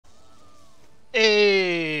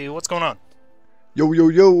going on? Yo, yo,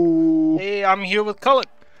 yo! Hey, I'm here with Cullen.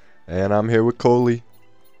 And I'm here with Coley.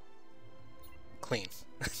 Clean.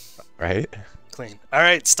 Right? Clean.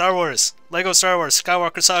 Alright, Star Wars. Lego Star Wars,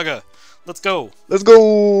 Skywalker Saga. Let's go. Let's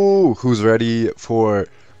go! Who's ready for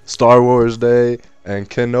Star Wars Day and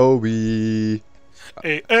Kenobi?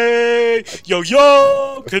 Hey, hey! Yo,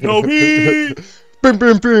 yo! Kenobi! Bing,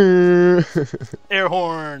 bing, bing! Air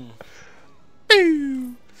horn.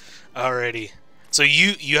 Pew! Alrighty. So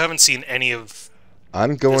you haven't seen any of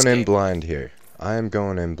I'm going this in game. blind here. I am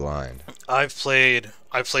going in blind. I've played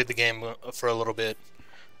the game for a little bit,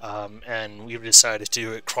 and we've decided to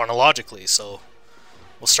do it chronologically. So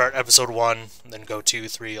we'll start episode 1, then go 2,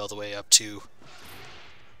 3, all the way up to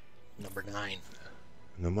number 9.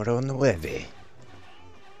 Número 9.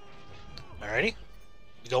 Alrighty,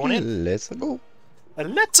 you going in? Let's go.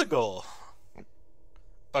 Let's go.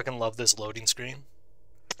 Fucking love this loading screen.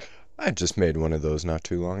 I just made one of those not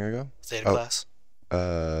too long ago. Theta class.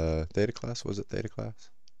 Theta class? Was it Theta class?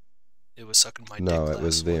 It was sucking my dick. No, it class.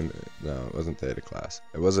 was no, it wasn't Theta class.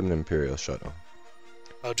 It was an Imperial shuttle.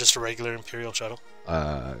 Oh, just a regular Imperial shuttle.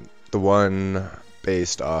 The one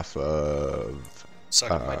based off of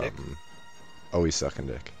Sucking my dick. Always sucking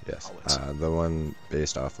dick. Yes. Always. The one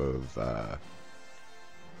based off of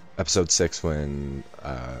episode 6 when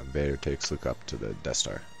Vader takes Luke up to the Death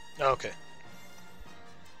Star. Okay.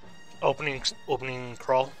 Opening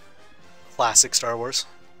crawl. Classic Star Wars.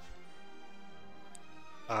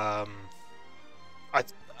 I'm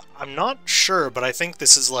not sure, but I think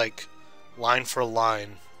this is like line for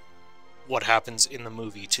line what happens in the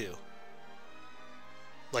movie too.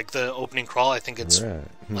 Like the opening crawl, I think it's Right.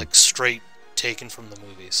 like straight taken from the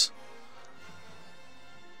movies.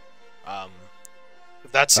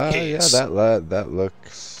 If that's the case, yeah, that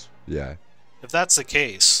looks, yeah. if that's the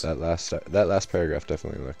case, That last paragraph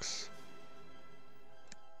definitely looks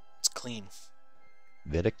it's clean.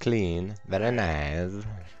 very clean, very nice.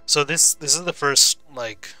 So this is the first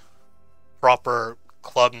like proper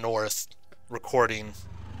Club North recording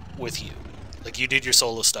with you. Like you did your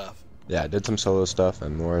solo stuff. Yeah, I did some solo stuff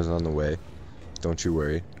and more is on the way. Don't you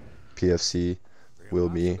worry. PFC will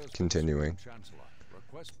be continuing.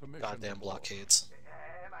 Goddamn blockades.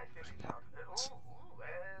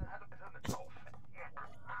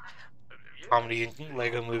 Comedy in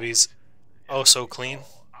Lego movies, oh so clean.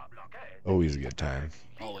 Always a good time.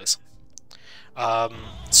 Always.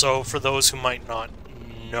 So for those who might not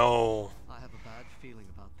know I have a bad feeling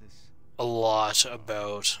about this. a lot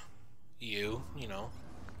about you, you know.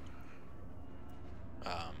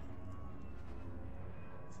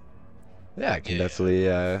 Yeah, I can Yeah. definitely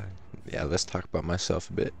yeah, let's talk about myself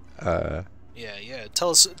a bit. Yeah. Tell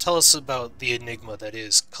us about the enigma that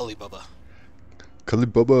is Kalibaba.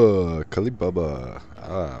 Kalibaba.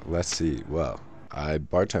 Let's see. Well, I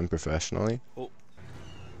bartend professionally. Oh.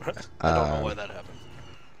 I don't know why that happened.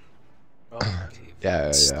 Oh, okay. Yeah,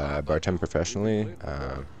 I bartend professionally.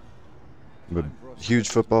 I'm a huge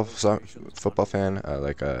football fan. I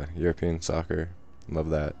like European soccer. Love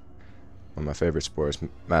that. One of my favorite sports.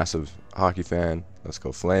 Massive hockey fan. Let's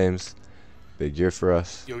go Flames. Big year for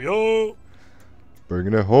us. Yo yo.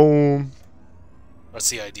 Bringing it home. That's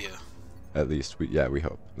the idea. At least we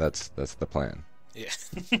hope. That's the plan. Yeah.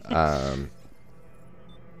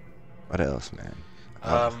 What else, man?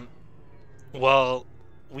 Well,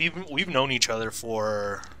 we've known each other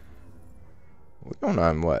for We're going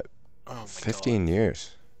on what? oh my 15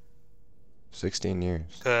 years. 16 years.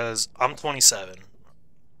 Because I'm 27,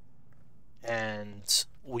 and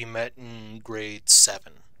we met in grade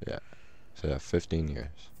 7. Yeah. So yeah, 15 years.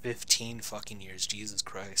 15 fucking years, Jesus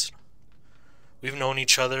Christ. We've known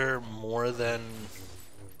each other more than,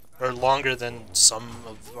 or longer than some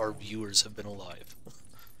of our viewers have been alive.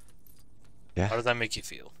 Yeah. How does that make you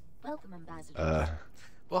feel? Welcome, Ambassador.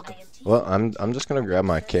 Welcome. Well, I'm just gonna grab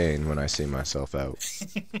my cane when I see myself out.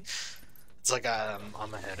 It's like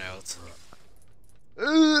I'm a head out.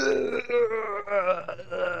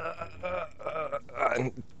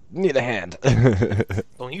 I need a hand.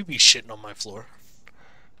 Don't you be shitting on my floor.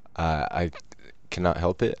 I cannot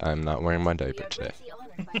help it. I'm not wearing my diaper today.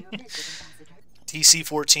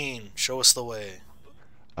 TC14, show us the way.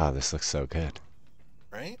 Oh, this looks so good.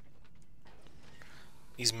 Right?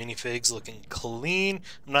 These minifigs looking clean.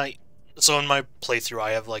 So in my playthrough,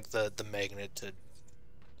 I have like the magnet to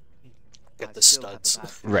get the studs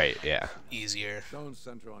Right, yeah. easier. Don't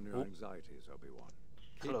center on your anxieties, Obi-Wan.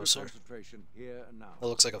 Keep Hello, your sir. concentration here and now, That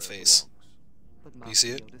looks like a where it face. belongs. But You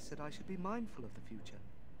see Master it? Yoda said I should be mindful of the future.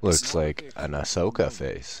 Looks like an Ahsoka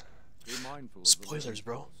face. Be mindful of the Spoilers, little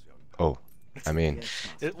bro. details, young Oh, I mean, Yes,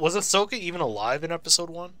 Master. Was Ahsoka even alive in episode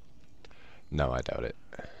 1? no, I doubt it.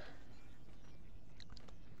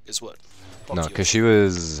 is what? Fuck No, you. because she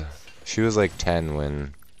was like 10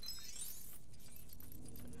 when.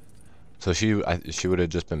 So she would have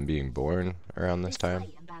just been being born around this time.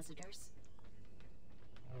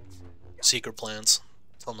 Secret plans.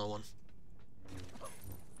 Tell no one.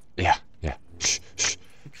 Yeah, yeah. Shh, shh.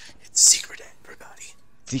 It's secret, everybody.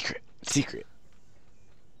 Secret, secret.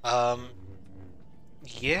 Yeah,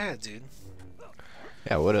 dude.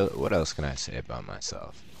 Yeah. What else can I say about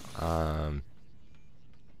myself?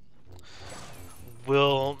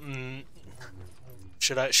 Will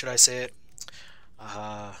should I say it?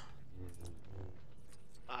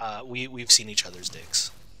 We've seen each other's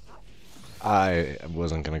dicks. I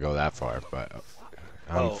wasn't gonna go that far, but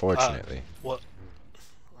unfortunately. What?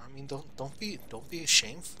 I mean, don't be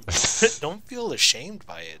ashamed. Don't feel ashamed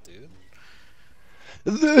by it, dude.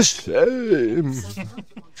 The shame.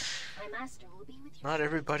 Not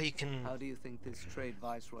everybody can How do you think this trade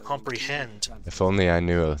viceroy will comprehend. deal with If only I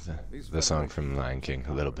knew the song from Lion King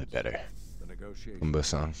a little bit better. The negotiations Umba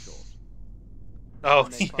song. Oh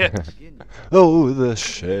When they yeah. finally begin, Oh, the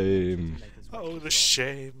shame. make us Oh, watch the it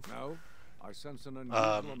shame. No, I sense an unusual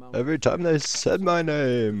amount Every time they said my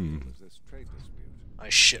name. of this trade dispute. I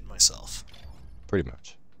shit myself Pretty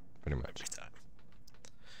much. Pretty much. every time.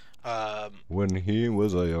 When he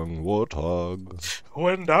was a young warthog.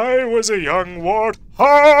 When I was a young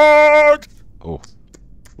warthog. Oh,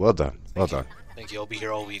 well done. Well done. Thank you. I'll be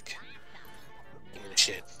here all week. Give me the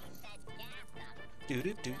shit.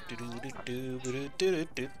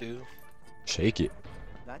 Do. Shake it.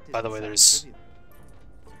 That By the didn't way, sound there's- trivial.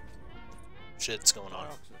 Shit's going on.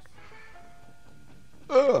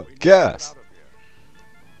 Gas. Out of here.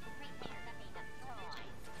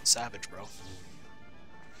 Savage, bro.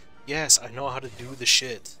 Yes, I know how to do the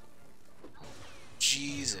shit.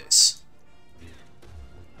 Jesus.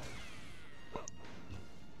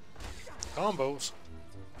 Combos.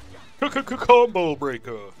 Combo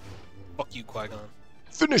breaker. Fuck you, Qui-Gon.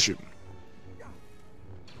 Finish him.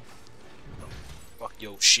 Fuck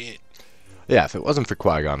yo shit. Yeah, if it wasn't for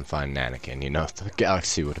Qui-Gon finding Anakin, you know, the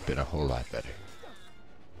galaxy would have been a whole lot better.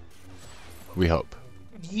 We hope.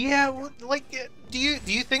 Yeah, like, do you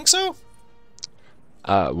think so?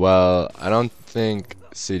 Well, I don't think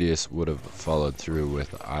Sidious would have followed through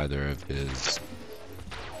with either of his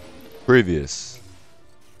previous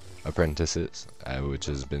apprentices, which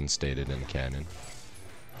has been stated in canon.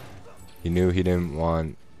 He knew he didn't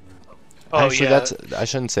want. Oh Actually, yeah. I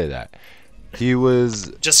shouldn't say that. He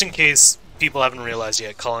was. Just in case people haven't realized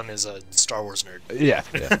yet, Cullen is a Star Wars nerd. Yeah,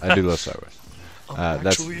 I do love Star Wars.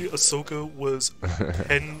 That's- Actually, Ahsoka was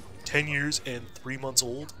 10 years and 3 months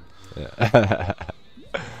old. Yeah.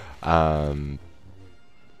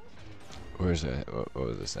 Where's it? What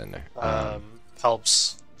was this in there?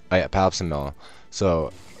 Helps. Oh yeah, Palps and Maul.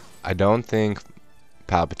 So, I don't think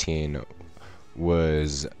Palpatine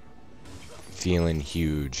was feeling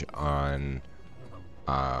huge on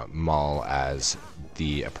Maul as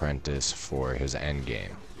the apprentice for his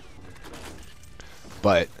endgame.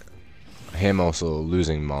 But him also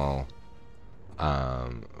losing Maul,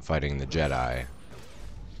 fighting the Jedi,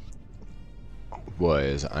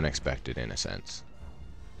 was unexpected in a sense.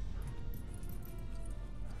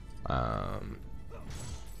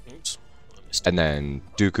 Oops. I missed And then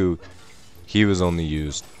Dooku, he was only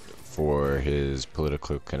used for his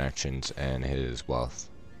political connections and his wealth.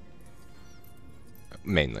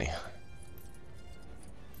 Mainly.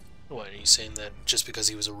 What, are you saying that just because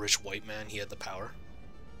he was a rich white man, he had the power?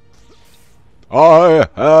 I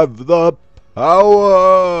have the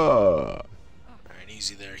power! Alright,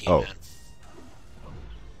 easy there, He-Man. Oh.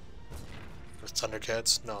 With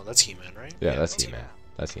Thundercats? No, that's He-Man, right? Yeah, that's He-Man.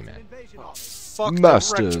 That's He-Man. Invasion Oh, of fuck,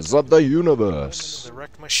 Masters of the universe! They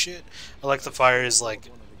wrecked my shit. I like the fire is like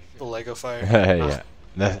the Lego fire.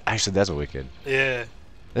 Yeah. Actually, that's wicked. Yeah.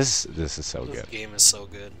 This is so This good. game is so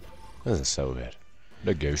good. This is so good.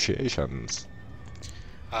 Negotiations.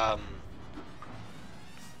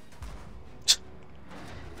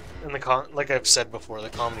 And like I've said before, the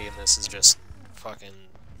comedy in this is just fucking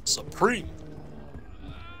supreme.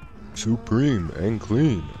 Supreme and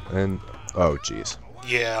clean. And oh jeez.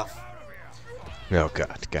 Yeah. Oh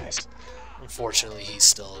god, guys. Unfortunately, he's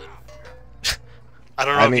still in. I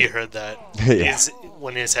don't know I if mean- you heard that. Yeah.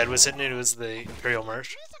 When his head was hitting it, it was the Imperial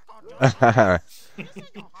March. I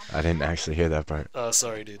didn't actually hear that part. Oh,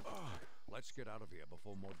 sorry, dude. Let's get out of here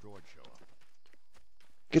before more droids show up.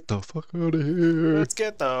 Get the fuck out of here. Let's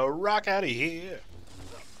get the rock out of here.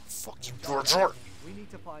 Fuck you, George. George. We need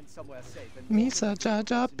to find somewhere safe and Misa Jar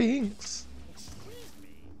Jar Binks.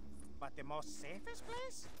 But the most safest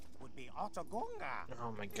place would be Otogunga,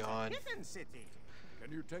 Oh my god. Hidden City.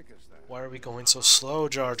 Can you take us there? Why are we going so slow,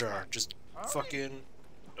 Jar Jar? Just fucking...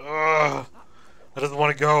 Ugh. I doesn't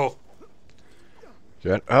want to go.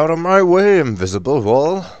 Get out of my way, invisible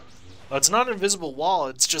wall. Well, it's not an invisible wall.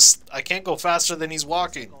 It's just I can't go faster than he's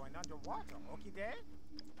walking.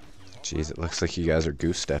 Jeez, it looks like you guys are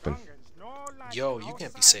goose stepping. Yo, you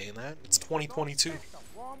can't be saying that. It's 2022.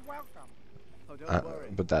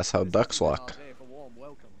 But that's how ducks walk.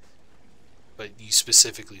 But you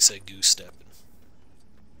specifically said goose stepping.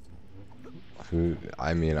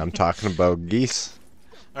 I mean, I'm talking about geese.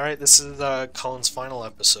 Alright, this is Cullen's final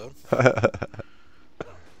episode.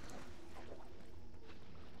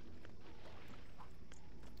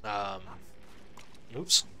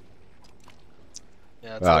 Oops.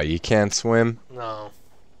 Yeah, Wow, you can't swim? No,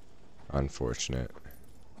 Unfortunate.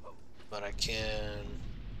 but I can...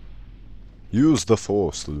 Use the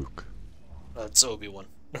force, Luke. That's Obi-Wan.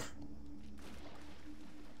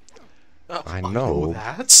 I know.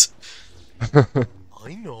 that.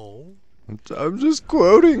 I know. I'm just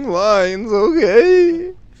quoting lines,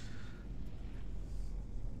 okay?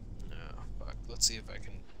 Fuck. Let's see if I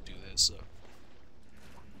can do this.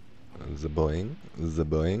 The boing, the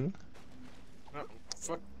boing. No,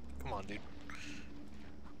 fuck. Come on, dude.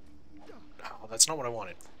 Oh, that's not what I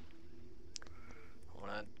wanted. I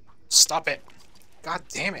wanna... Stop it. God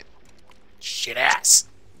damn it. Shit ass.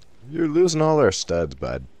 You're losing all our studs,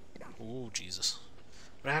 bud. Ooh, Jesus.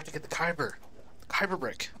 I'm gonna have to get the Kyber. The Kyber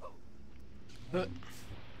brick. There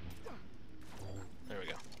we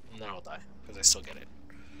go. Now I'll die, because I still get it.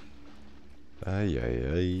 Ay, ay,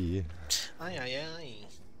 ay. Ay, ay, ay.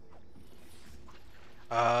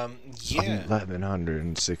 Yeah.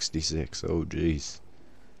 1166. Oh, jeez.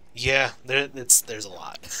 Yeah, there's a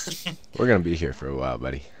lot. We're gonna be here for a while,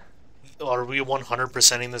 buddy. Are we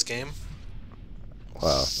 100%ing this game?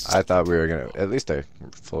 Well, I thought we were gonna at least a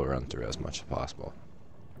full run through as much as possible.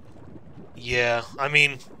 Yeah, I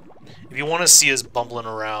mean, if you want to see us bumbling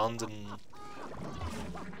around and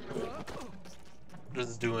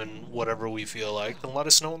just doing whatever we feel like, then let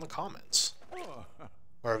us know in the comments.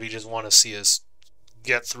 Or if you just want to see us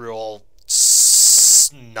get through all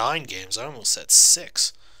 9 games. I almost said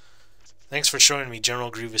 6. Thanks for showing me General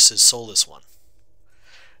Grievous's soulless one.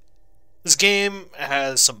 This game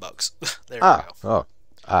has some bugs. There we go.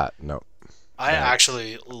 No. I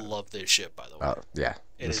actually love this ship, by the way. Oh, yeah.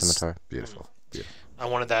 It The is- scimitar? Beautiful. Beautiful. I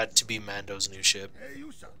wanted that to be Mando's new ship.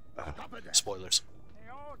 Spoilers.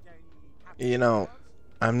 You know,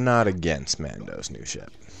 I'm not against Mando's new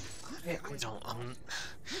ship. I don't.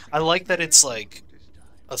 I like that it's like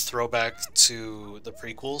a throwback to the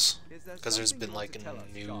prequels, because there's been like a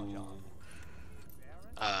new,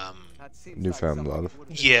 Newfound love.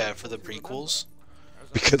 yeah, for the prequels.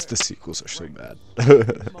 Because the sequels are so bad.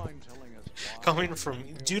 Coming from,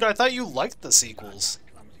 dude, I thought you liked the sequels.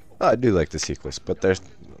 I do like the sequels, but they're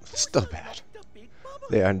still bad.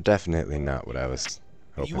 They are definitely not what I was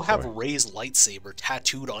hoping You have for. Rey's lightsaber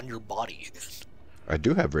tattooed on your body, I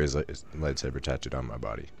do have Rey's lightsaber tattooed on my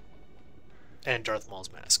body. and Darth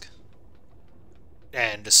Maul's mask,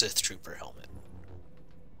 and a Sith Trooper helmet.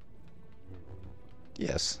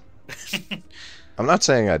 Yes. I'm not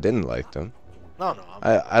saying I didn't like them. No,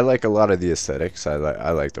 I like a lot of the aesthetics. I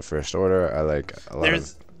like the First Order. I like a lot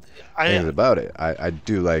of things about it. I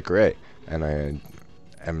do like Rey, and I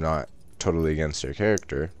am not totally against her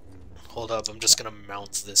character. Hold up, I'm just gonna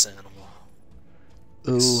mount this animal.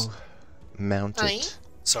 Ooh, mount it.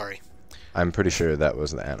 Sorry. I'm pretty sure that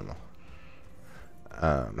was the animal.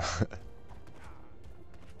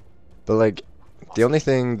 But like, the only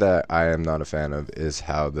thing that I am not a fan of is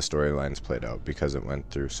how the storylines played out, because it went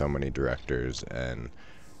through so many directors and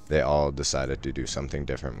they all decided to do something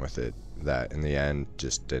different with it that in the end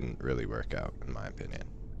just didn't really work out, in my opinion.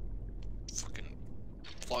 Fucking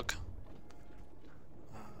plug.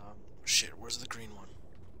 Shit, where's the green one?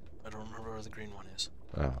 I don't remember where the green one is.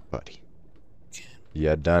 Oh, buddy. Can't.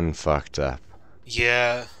 You done fucked up.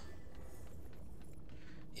 Yeah.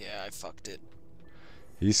 Yeah, I fucked it.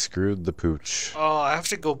 He screwed the pooch. Oh, I have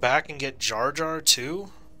to go back and get Jar Jar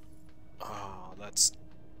too? Oh, that's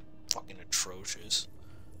fucking atrocious.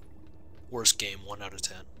 Worst game, 1 out of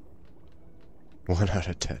 10. 1 out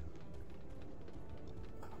of 10.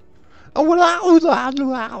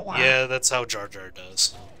 Yeah, that's how Jar Jar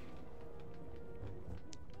does.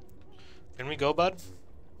 Can we go, bud?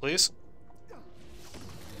 Please?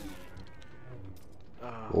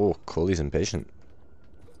 Oh, Coley's impatient.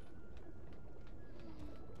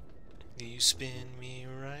 You spin me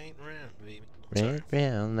right round, baby. Right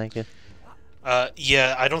round like a...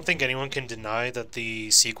 Yeah, I don't think anyone can deny that the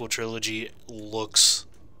sequel trilogy looks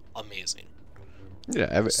amazing. Yeah,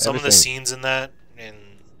 Some of the everything. scenes in that And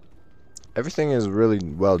Everything is really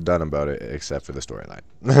well done about it except for the storyline.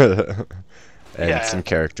 And Yeah. some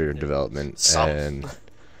character development Some. and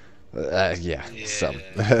yeah, some.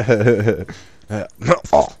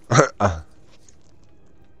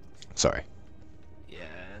 Sorry. yeah.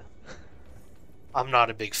 I'm not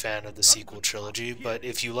a big fan of the sequel trilogy, but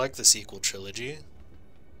if you like the sequel trilogy,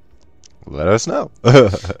 Let us know.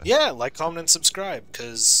 yeah, like, comment, and subscribe,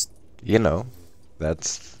 because You know,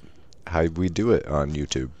 that's how we do it on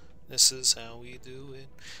YouTube. this is how we do it.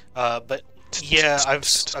 But yeah, I've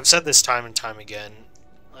said this time and time again.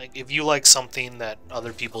 Like, if you like something that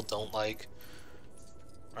other people don't like,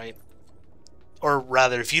 right? Or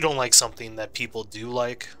rather, if you don't like something that people do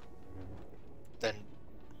like, then,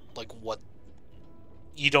 like, what?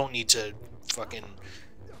 You don't need to fucking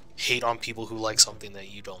hate on people who like something that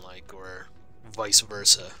you don't like, or vice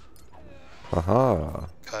versa. Aha.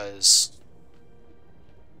 Because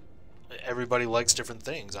everybody likes different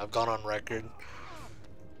things. I've gone on record.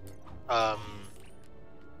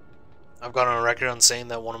 I've gone on record on saying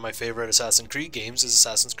that one of my favorite Assassin's Creed games is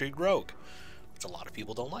Assassin's Creed Rogue, which a lot of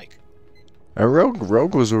people don't like. And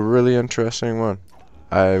Rogue was a really interesting one.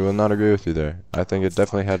 I will not agree with you there. I think it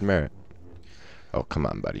definitely had merit. Oh, come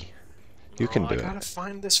on, buddy. You can do I gotta it.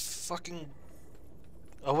 find this fucking...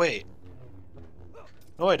 Oh, wait.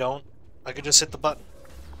 No, I don't. I could just hit the button.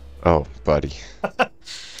 Oh, buddy.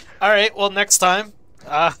 Alright, well, next time.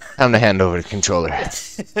 Time to hand over the controller.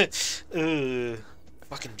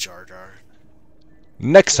 Fucking Jar Jar.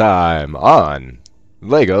 Next time on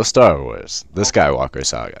Lego Star Wars: The Skywalker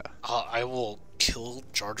Saga. I will kill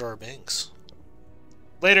Jar Jar Binks.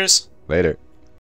 Laters. Later.